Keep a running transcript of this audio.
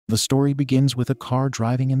The story begins with a car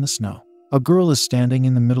driving in the snow. A girl is standing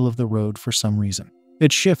in the middle of the road for some reason.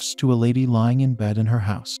 It shifts to a lady lying in bed in her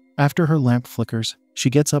house. After her lamp flickers, she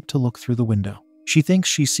gets up to look through the window. She thinks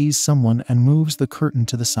she sees someone and moves the curtain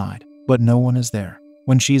to the side, but no one is there.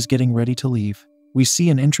 When she is getting ready to leave, we see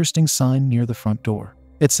an interesting sign near the front door.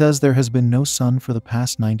 It says there has been no sun for the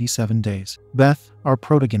past 97 days. Beth, our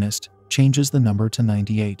protagonist, changes the number to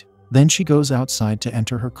 98. Then she goes outside to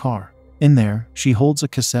enter her car. In there, she holds a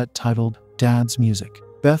cassette titled Dad's Music.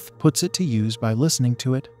 Beth puts it to use by listening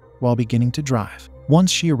to it while beginning to drive.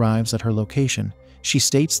 Once she arrives at her location, she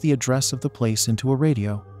states the address of the place into a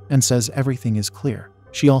radio and says everything is clear.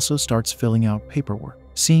 She also starts filling out paperwork.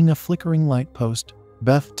 Seeing a flickering light post,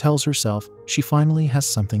 Beth tells herself she finally has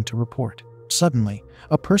something to report. Suddenly,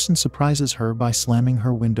 a person surprises her by slamming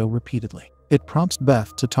her window repeatedly. It prompts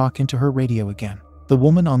Beth to talk into her radio again. The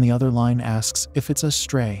woman on the other line asks if it's a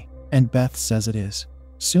stray, and Beth says it is.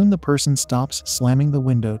 Soon the person stops slamming the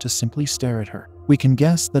window to simply stare at her. We can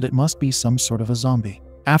guess that it must be some sort of a zombie.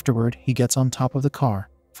 Afterward, he gets on top of the car,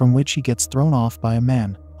 from which he gets thrown off by a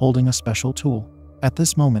man holding a special tool. At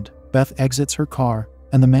this moment, Beth exits her car,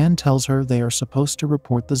 and the man tells her they are supposed to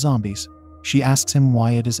report the zombies. She asks him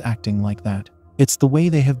why it is acting like that. "It's the way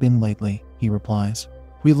they have been lately," he replies.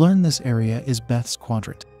 We learn this area is Beth's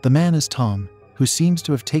quadrant. The man is Tom, who seems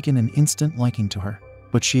to have taken an instant liking to her,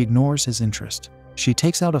 but she ignores his interest. She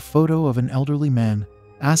takes out a photo of an elderly man,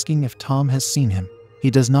 asking if Tom has seen him.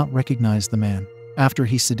 He does not recognize the man. After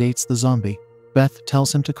he sedates the zombie, Beth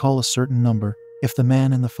tells him to call a certain number if the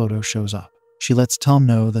man in the photo shows up. She lets Tom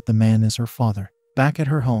know that the man is her father. Back at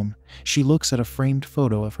her home, she looks at a framed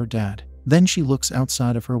photo of her dad. Then she looks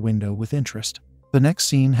outside of her window with interest. The next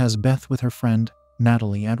scene has Beth with her friend,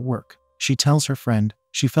 Natalie, at work. She tells her friend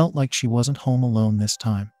she felt like she wasn't home alone this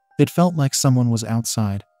time. It felt like someone was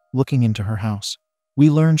outside, looking into her house. We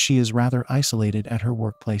learn she is rather isolated at her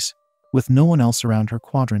workplace, with no one else around her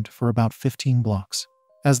quadrant for about 15 blocks.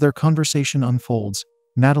 As their conversation unfolds,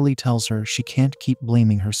 Natalie tells her she can't keep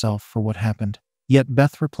blaming herself for what happened. Yet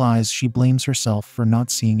Beth replies she blames herself for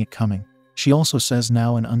not seeing it coming. She also says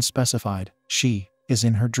now in unspecified, she is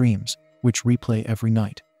in her dreams, which replay every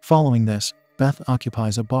night. Following this, Beth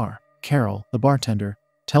occupies a bar. Carol, the bartender,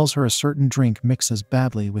 tells her a certain drink mixes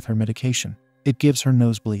badly with her medication. It gives her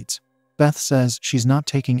nosebleeds. Beth says she's not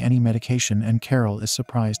taking any medication and Carol is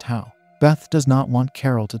surprised how. Beth does not want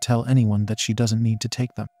Carol to tell anyone that she doesn't need to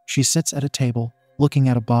take them. She sits at a table, looking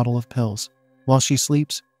at a bottle of pills. While she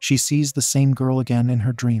sleeps, she sees the same girl again in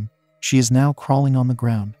her dream. She is now crawling on the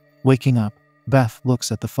ground. Waking up, Beth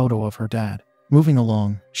looks at the photo of her dad. Moving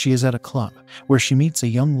along, she is at a club, where she meets a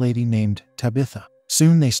young lady named Tabitha.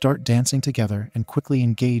 Soon they start dancing together and quickly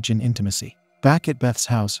engage in intimacy. Back at Beth's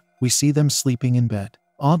house, we see them sleeping in bed.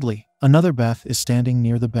 Oddly, another Beth is standing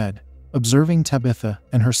near the bed, observing Tabitha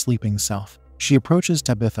and her sleeping self. She approaches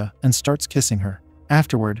Tabitha and starts kissing her.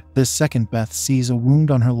 Afterward, this second Beth sees a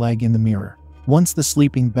wound on her leg in the mirror. Once the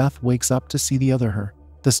sleeping Beth wakes up to see the other her,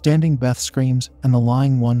 the standing Beth screams and the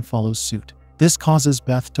lying one follows suit. This causes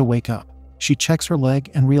Beth to wake up. She checks her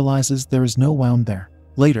leg and realizes there is no wound there.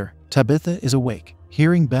 Later, Tabitha is awake,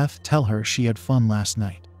 hearing Beth tell her she had fun last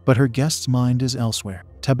night. But her guest's mind is elsewhere.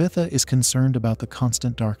 Tabitha is concerned about the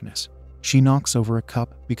constant darkness. She knocks over a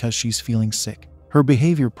cup because she's feeling sick. Her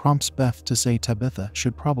behavior prompts Beth to say Tabitha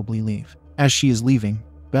should probably leave. As she is leaving,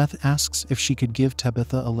 Beth asks if she could give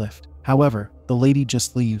Tabitha a lift. However, the lady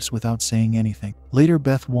just leaves without saying anything. Later,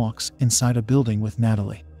 Beth walks inside a building with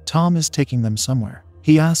Natalie. Tom is taking them somewhere.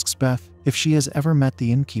 He asks Beth if she has ever met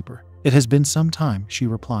the innkeeper. "It has been some time," she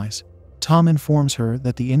replies. Tom informs her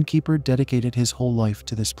that the innkeeper dedicated his whole life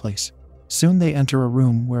to this place. Soon they enter a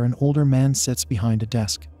room where an older man sits behind a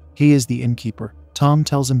desk. He is the innkeeper. Tom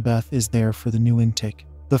tells him Beth is there for the new intake.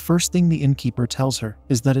 The first thing the innkeeper tells her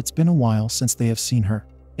is that it's been a while since they have seen her.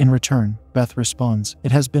 In return, Beth responds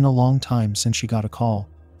it has been a long time since she got a call,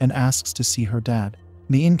 and asks to see her dad.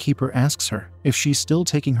 The innkeeper asks her if she's still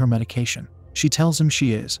taking her medication. She tells him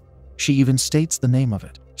she is. She even states the name of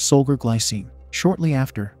it, Solgar-Glycine. Shortly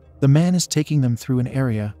after, the man is taking them through an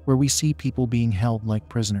area where we see people being held like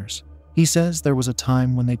prisoners. He says there was a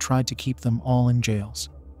time when they tried to keep them all in jails.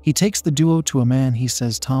 He takes the duo to a man he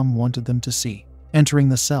says Tom wanted them to see. Entering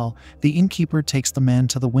the cell, the innkeeper takes the man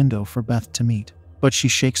to the window for Beth to meet, but she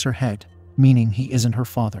shakes her head, meaning he isn't her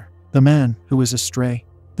father. The man, who is a stray,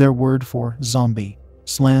 their word for zombie,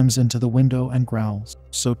 slams into the window and growls,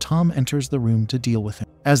 so Tom enters the room to deal with him.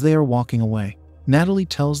 As they are walking away, Natalie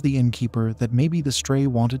tells the innkeeper that maybe the stray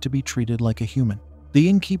wanted to be treated like a human. The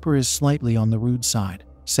innkeeper is slightly on the rude side,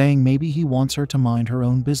 saying maybe he wants her to mind her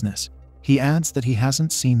own business. He adds that he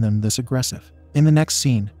hasn't seen them this aggressive. In the next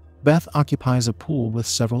scene, Beth occupies a pool with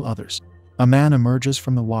several others. A man emerges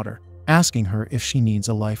from the water, asking her if she needs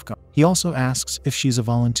a lifeguard. He also asks if she's a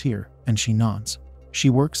volunteer, and she nods. She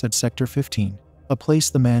works at Sector 15, a place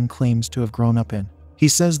the man claims to have grown up in. He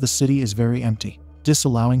says the city is very empty,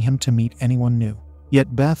 disallowing him to meet anyone new.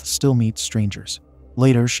 Yet Beth still meets strangers.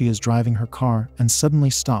 Later, she is driving her car and suddenly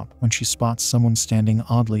stops when she spots someone standing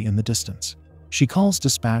oddly in the distance. She calls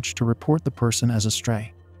dispatch to report the person as a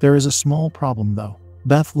stray. There is a small problem though.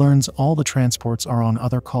 Beth learns all the transports are on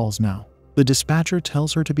other calls now. The dispatcher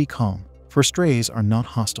tells her to be calm, for strays are not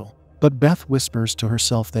hostile. But Beth whispers to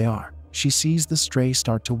herself they are. She sees the stray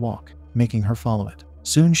start to walk, making her follow it.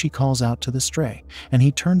 Soon she calls out to the stray, and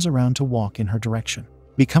he turns around to walk in her direction.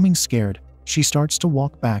 Becoming scared, she starts to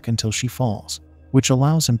walk back until she falls, which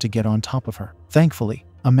allows him to get on top of her. Thankfully,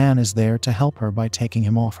 a man is there to help her by taking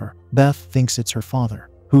him off her. Beth thinks it's her father,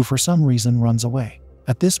 who for some reason runs away.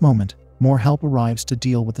 At this moment, more help arrives to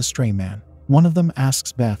deal with the stray man. One of them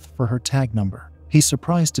asks Beth for her tag number. He's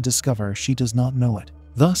surprised to discover she does not know it.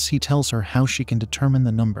 Thus, he tells her how she can determine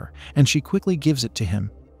the number, and she quickly gives it to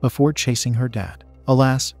him before chasing her dad.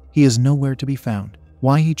 Alas, he is nowhere to be found.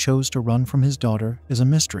 Why he chose to run from his daughter is a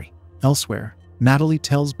mystery. Elsewhere, Natalie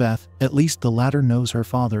tells Beth at least the latter knows her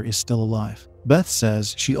father is still alive. Beth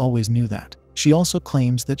says she always knew that. She also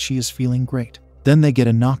claims that she is feeling great. Then they get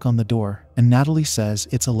a knock on the door, and Natalie says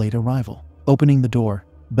it's a late arrival. Opening the door,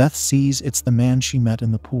 Beth sees it's the man she met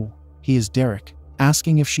in the pool. He is Derek,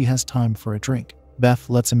 asking if she has time for a drink. Beth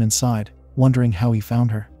lets him inside, wondering how he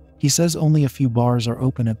found her. He says only a few bars are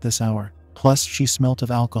open at this hour, plus she smelt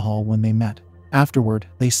of alcohol when they met. Afterward,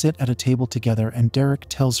 they sit at a table together and Derek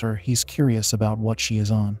tells her he's curious about what she is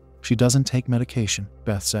on. She doesn't take medication,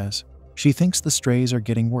 Beth says. She thinks the strays are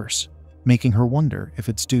getting worse, making her wonder if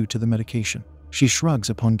it's due to the medication. She shrugs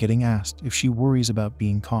upon getting asked if she worries about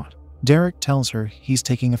being caught. Derek tells her he's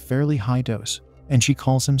taking a fairly high dose, and she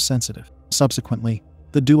calls him sensitive. Subsequently,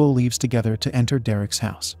 the duo leaves together to enter Derek's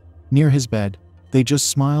house. Near his bed, they just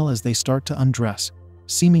smile as they start to undress,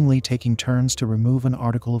 seemingly taking turns to remove an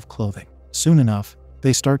article of clothing. Soon enough,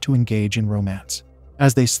 they start to engage in romance.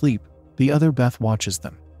 As they sleep, the other Beth watches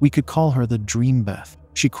them. We could call her the Dream Beth.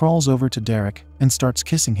 She crawls over to Derek and starts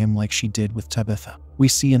kissing him like she did with Tabitha. We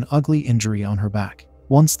see an ugly injury on her back.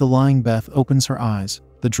 Once the lying Beth opens her eyes,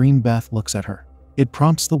 the Dream Beth looks at her. It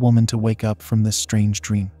prompts the woman to wake up from this strange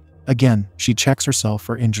dream. Again, she checks herself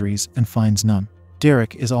for injuries and finds none.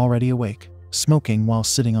 Derek is already awake, smoking while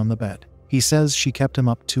sitting on the bed. He says she kept him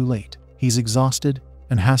up too late. He's exhausted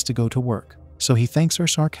and has to go to work, so he thanks her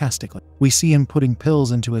sarcastically. We see him putting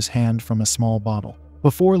pills into his hand from a small bottle.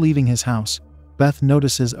 Before leaving his house, Beth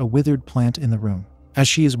notices a withered plant in the room. As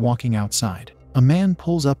she is walking outside, a man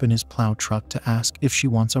pulls up in his plow truck to ask if she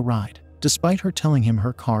wants a ride. Despite her telling him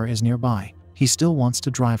her car is nearby, he still wants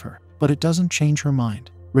to drive her, but it doesn't change her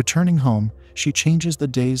mind. Returning home, she changes the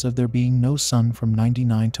days of there being no sun from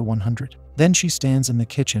 99 to 100. Then she stands in the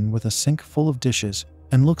kitchen with a sink full of dishes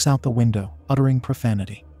and looks out the window, uttering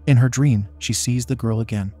profanity. In her dream, she sees the girl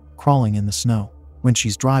again, crawling in the snow. When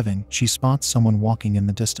she's driving, she spots someone walking in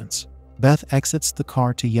the distance. Beth exits the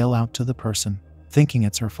car to yell out to the person, thinking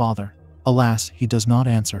it's her father. Alas, he does not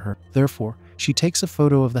answer her. Therefore, she takes a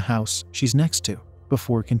photo of the house she's next to,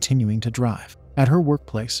 before continuing to drive. At her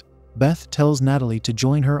workplace, Beth tells Natalie to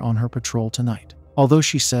join her on her patrol tonight. Although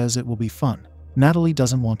she says it will be fun, Natalie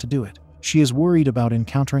doesn't want to do it. She is worried about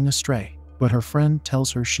encountering a stray, but her friend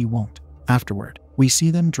tells her she won't. Afterward, we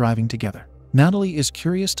see them driving together. Natalie is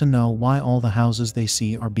curious to know why all the houses they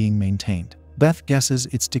see are being maintained. Beth guesses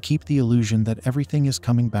it's to keep the illusion that everything is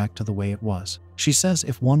coming back to the way it was. She says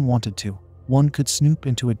if one wanted to, one could snoop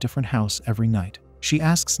into a different house every night. She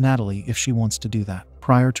asks Natalie if she wants to do that.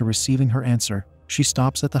 Prior to receiving her answer, she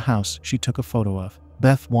stops at the house she took a photo of.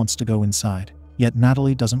 Beth wants to go inside, yet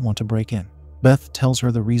Natalie doesn't want to break in. Beth tells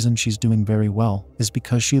her the reason she's doing very well is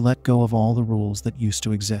because she let go of all the rules that used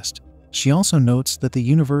to exist. She also notes that the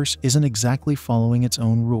universe isn't exactly following its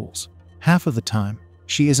own rules. Half of the time,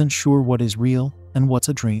 she isn't sure what is real and what's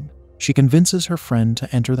a dream. She convinces her friend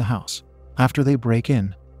to enter the house. After they break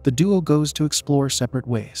in, the duo goes to explore separate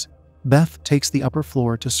ways. Beth takes the upper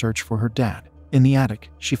floor to search for her dad. In the attic,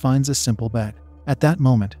 she finds a simple bed. At that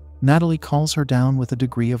moment, Natalie calls her down with a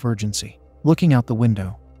degree of urgency. Looking out the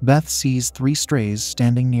window, Beth sees 3 strays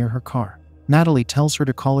standing near her car. Natalie tells her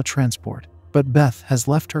to call a transport, but Beth has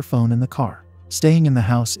left her phone in the car. Staying in the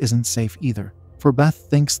house isn't safe either, for Beth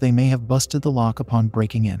thinks they may have busted the lock upon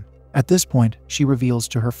breaking in. At this point, she reveals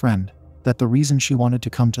to her friend that the reason she wanted to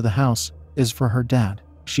come to the house is for her dad.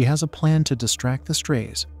 She has a plan to distract the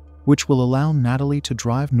strays, which will allow Natalie to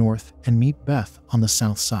drive north and meet Beth on the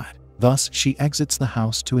south side. Thus, she exits the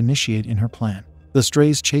house to initiate in her plan. The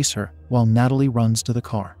strays chase her, while Natalie runs to the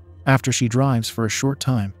car. After she drives for a short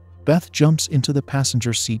time, Beth jumps into the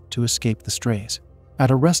passenger seat to escape the strays. At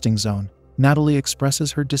a resting zone, Natalie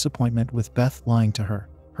expresses her disappointment with Beth lying to her.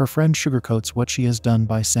 Her friend sugarcoats what she has done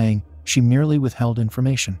by saying she merely withheld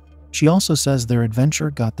information. She also says their adventure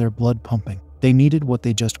got their blood pumping. They needed what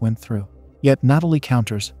they just went through. Yet Natalie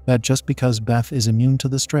counters that just because Beth is immune to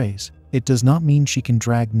the strays, it does not mean she can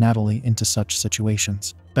drag Natalie into such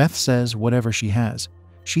situations. Beth says whatever she has,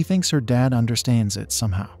 she thinks her dad understands it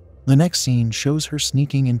somehow. The next scene shows her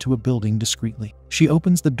sneaking into a building discreetly. She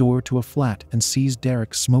opens the door to a flat and sees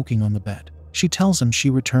Derek smoking on the bed. She tells him she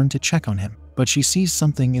returned to check on him, but she sees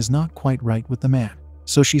something is not quite right with the man.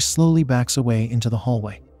 So she slowly backs away into the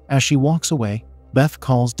hallway. As she walks away, Beth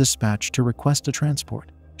calls dispatch to request a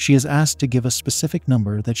transport. She is asked to give a specific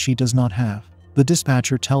number that she does not have. The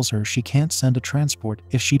dispatcher tells her she can't send a transport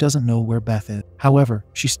if she doesn't know where Beth is. However,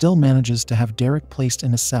 she still manages to have Derek placed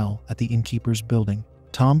in a cell at the innkeeper's building.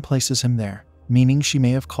 Tom places him there, meaning she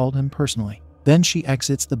may have called him personally. Then she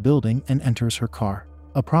exits the building and enters her car.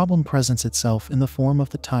 A problem presents itself in the form of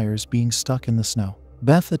the tires being stuck in the snow.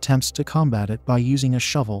 Beth attempts to combat it by using a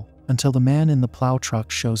shovel until the man in the plow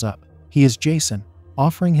truck shows up. He is Jason,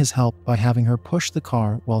 offering his help by having her push the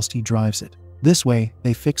car whilst he drives it. This way,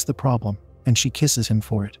 they fix the problem, and she kisses him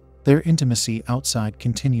for it. Their intimacy outside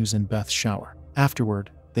continues in Beth's shower.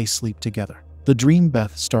 Afterward, they sleep together. The dream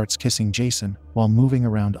Beth starts kissing Jason while moving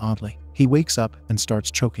around oddly. He wakes up and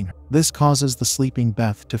starts choking her. This causes the sleeping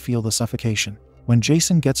Beth to feel the suffocation. When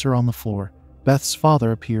Jason gets her on the floor, Beth's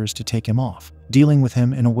father appears to take him off, dealing with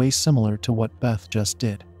him in a way similar to what Beth just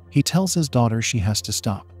did. He tells his daughter she has to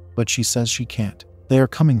stop, but she says she can't. They are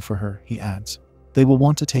coming for her, he adds. They will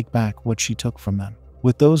want to take back what she took from them.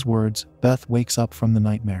 With those words, Beth wakes up from the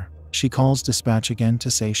nightmare. She calls dispatch again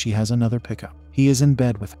to say she has another pickup. He is in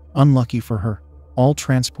bed with her. Unlucky for her, all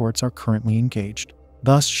transports are currently engaged.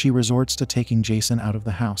 Thus, she resorts to taking Jason out of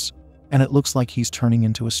the house, and it looks like he's turning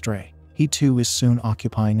into a stray. He too is soon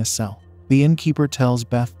occupying a cell. The innkeeper tells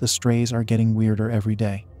Beth the strays are getting weirder every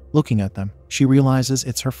day. Looking at them, she realizes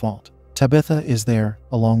it's her fault. Tabitha is there,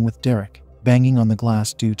 along with Derek, banging on the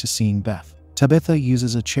glass due to seeing Beth. Tabitha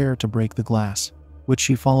uses a chair to break the glass, which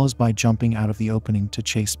she follows by jumping out of the opening to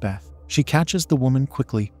chase Beth. She catches the woman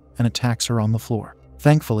quickly and attacks her on the floor.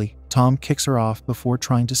 Thankfully, Tom kicks her off before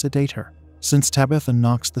trying to sedate her. Since Tabitha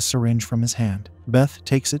knocks the syringe from his hand, Beth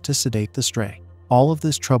takes it to sedate the stray. All of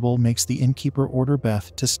this trouble makes the innkeeper order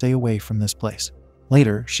Beth to stay away from this place.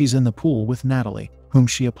 Later, she's in the pool with Natalie, whom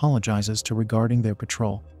she apologizes to regarding their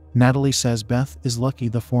patrol. Natalie says Beth is lucky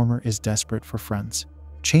the former is desperate for friends.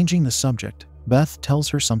 Changing the subject, Beth tells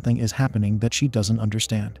her something is happening that she doesn't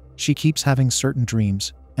understand. She keeps having certain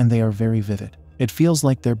dreams, and they are very vivid. It feels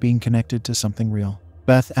like they're being connected to something real.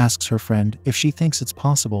 Beth asks her friend if she thinks it's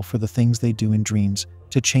possible for the things they do in dreams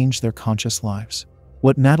to change their conscious lives.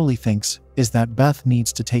 What Natalie thinks is that Beth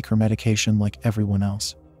needs to take her medication like everyone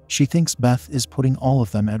else. She thinks Beth is putting all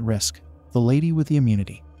of them at risk. The lady with the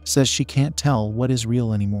immunity says she can't tell what is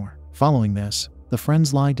real anymore. Following this, the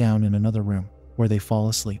friends lie down in another room, where they fall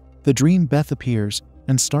asleep. The dream Beth appears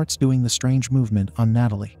and starts doing the strange movement on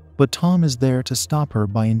Natalie, but Tom is there to stop her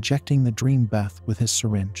by injecting the dream Beth with his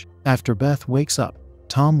syringe. After Beth wakes up,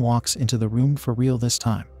 Tom walks into the room for real this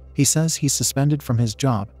time. He says he's suspended from his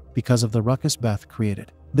job because of the ruckus Beth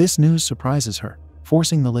created. This news surprises her,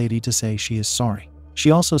 forcing the lady to say she is sorry.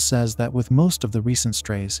 She also says that with most of the recent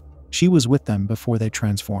strays, she was with them before they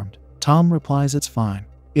transformed. Tom replies it's fine.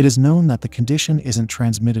 It is known that the condition isn't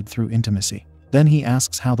transmitted through intimacy. Then he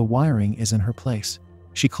asks how the wiring is in her place.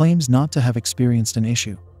 She claims not to have experienced an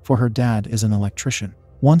issue, for her dad is an electrician.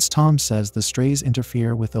 Once Tom says the strays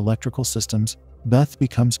interfere with electrical systems, Beth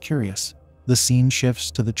becomes curious. The scene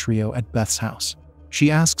shifts to the trio at Beth's house. She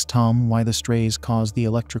asks Tom why the strays cause the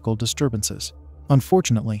electrical disturbances.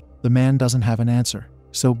 Unfortunately, the man doesn't have an answer,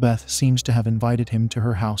 so Beth seems to have invited him to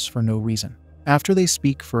her house for no reason. After they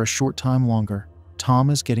speak for a short time longer, Tom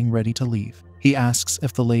is getting ready to leave. He asks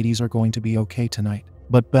if the ladies are going to be okay tonight,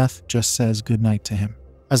 but Beth just says goodnight to him.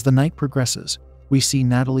 As the night progresses, we see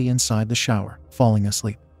Natalie inside the shower, falling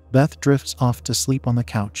asleep. Beth drifts off to sleep on the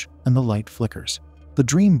couch, and the light flickers. The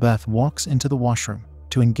dream Beth walks into the washroom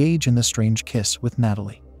to engage in the strange kiss with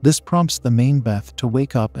Natalie. This prompts the main Beth to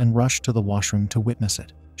wake up and rush to the washroom to witness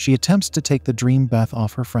it. She attempts to take the dream Beth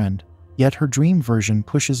off her friend, yet her dream version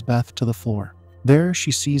pushes Beth to the floor. There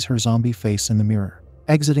she sees her zombie face in the mirror.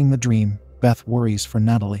 Exiting the dream, Beth worries for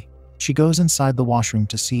Natalie. She goes inside the washroom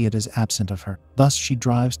to see it is absent of her. Thus she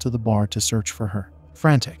drives to the bar to search for her.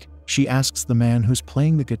 Frantic, She asks the man who's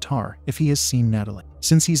playing the guitar if he has seen Natalie.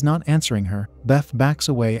 Since he's not answering her, Beth backs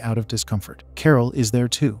away out of discomfort. Carol is there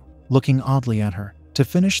too, looking oddly at her. To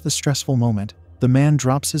finish the stressful moment, the man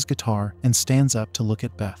drops his guitar and stands up to look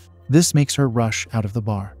at Beth. This makes her rush out of the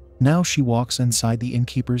bar. Now she walks inside the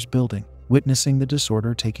innkeeper's building, witnessing the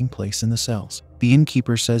disorder taking place in the cells. The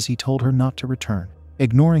innkeeper says he told her not to return.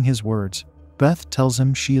 Ignoring his words, Beth tells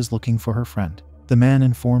him she is looking for her friend. The man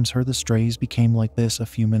informs her the strays became like this a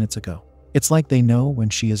few minutes ago. It's like they know when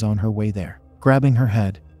she is on her way there. Grabbing her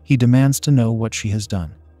head, he demands to know what she has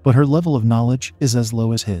done. But her level of knowledge is as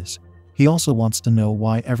low as his. He also wants to know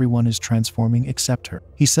why everyone is transforming except her.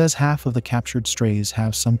 He says half of the captured strays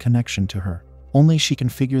have some connection to her. Only she can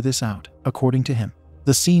figure this out, according to him.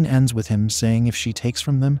 The scene ends with him saying if she takes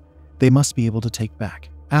from them, they must be able to take back.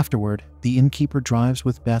 Afterward, the innkeeper drives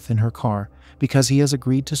with Beth in her car because he has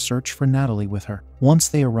agreed to search for Natalie with her. Once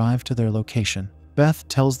they arrive to their location, Beth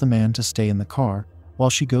tells the man to stay in the car while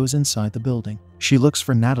she goes inside the building. She looks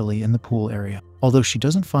for Natalie in the pool area. Although she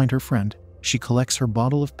doesn't find her friend, she collects her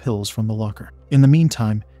bottle of pills from the locker. In the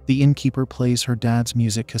meantime, the innkeeper plays her dad's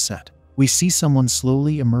music cassette. We see someone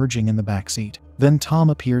slowly emerging in the backseat. Then Tom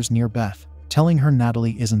appears near Beth, telling her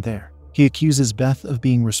Natalie isn't there. He accuses Beth of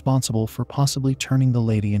being responsible for possibly turning the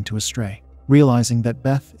lady into a stray. Realizing that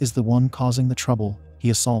Beth is the one causing the trouble, he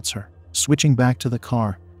assaults her. Switching back to the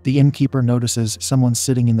car, the innkeeper notices someone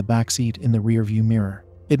sitting in the backseat in the rearview mirror.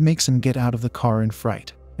 It makes him get out of the car in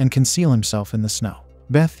fright and conceal himself in the snow.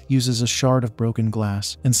 Beth uses a shard of broken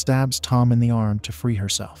glass and stabs Tom in the arm to free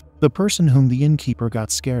herself. The person whom the innkeeper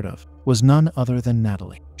got scared of was none other than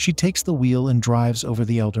Natalie. She takes the wheel and drives over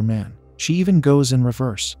the elder man. She even goes in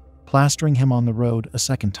reverse, plastering him on the road a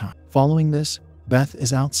second time. Following this, Beth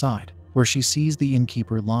is outside, where she sees the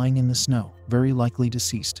innkeeper lying in the snow, very likely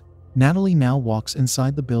deceased. Natalie now walks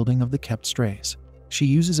inside the building of the kept strays. She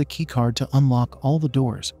uses a keycard to unlock all the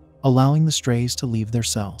doors, allowing the strays to leave their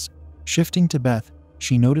cells. Shifting to Beth,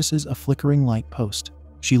 she notices a flickering light post.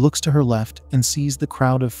 She looks to her left and sees the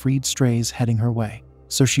crowd of freed strays heading her way.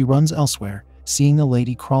 So she runs elsewhere, seeing a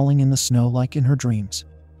lady crawling in the snow like in her dreams.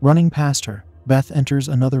 Running past her, Beth enters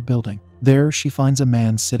another building. There she finds a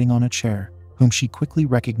man sitting on a chair, whom she quickly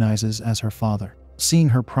recognizes as her father. Seeing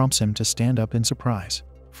her prompts him to stand up in surprise.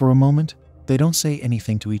 For a moment, they don't say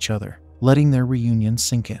anything to each other, letting their reunion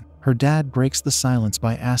sink in. Her dad breaks the silence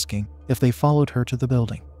by asking if they followed her to the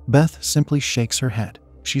building. Beth simply shakes her head.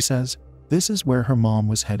 She says this is where her mom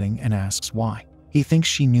was heading and asks why. He thinks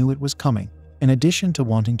she knew it was coming, in addition to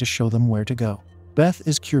wanting to show them where to go. Beth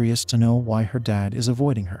is curious to know why her dad is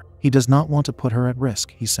avoiding her. He does not want to put her at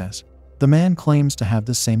risk, he says. The man claims to have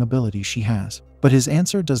the same ability she has, but his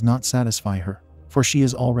answer does not satisfy her, for she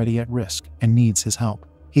is already at risk and needs his help.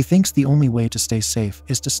 He thinks the only way to stay safe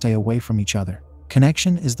is to stay away from each other.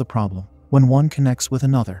 Connection is the problem. When one connects with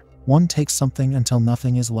another, one takes something until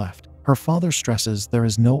nothing is left. Her father stresses there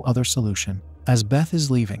is no other solution. As Beth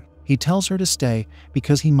is leaving, he tells her to stay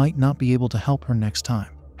because he might not be able to help her next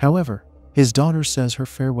time. However, his daughter says her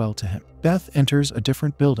farewell to him. Beth enters a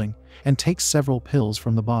different building and takes several pills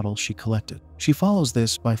from the bottle she collected. She follows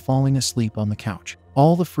this by falling asleep on the couch.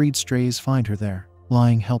 All the freed strays find her there,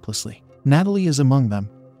 lying helplessly. Natalie is among them,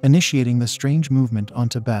 initiating the strange movement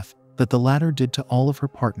onto Beth that the latter did to all of her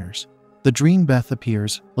partners. The dream Beth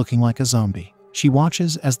appears, looking like a zombie. She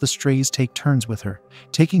watches as the strays take turns with her,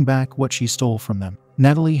 taking back what she stole from them.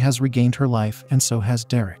 Natalie has regained her life and so has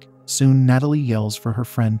Derek. Soon Natalie yells for her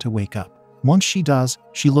friend to wake up. Once she does,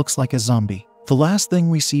 she looks like a zombie. The last thing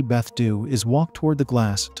we see Beth do is walk toward the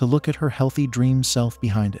glass to look at her healthy dream self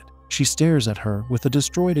behind it. She stares at her with a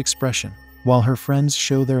destroyed expression, while her friends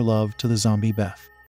show their love to the zombie Beth.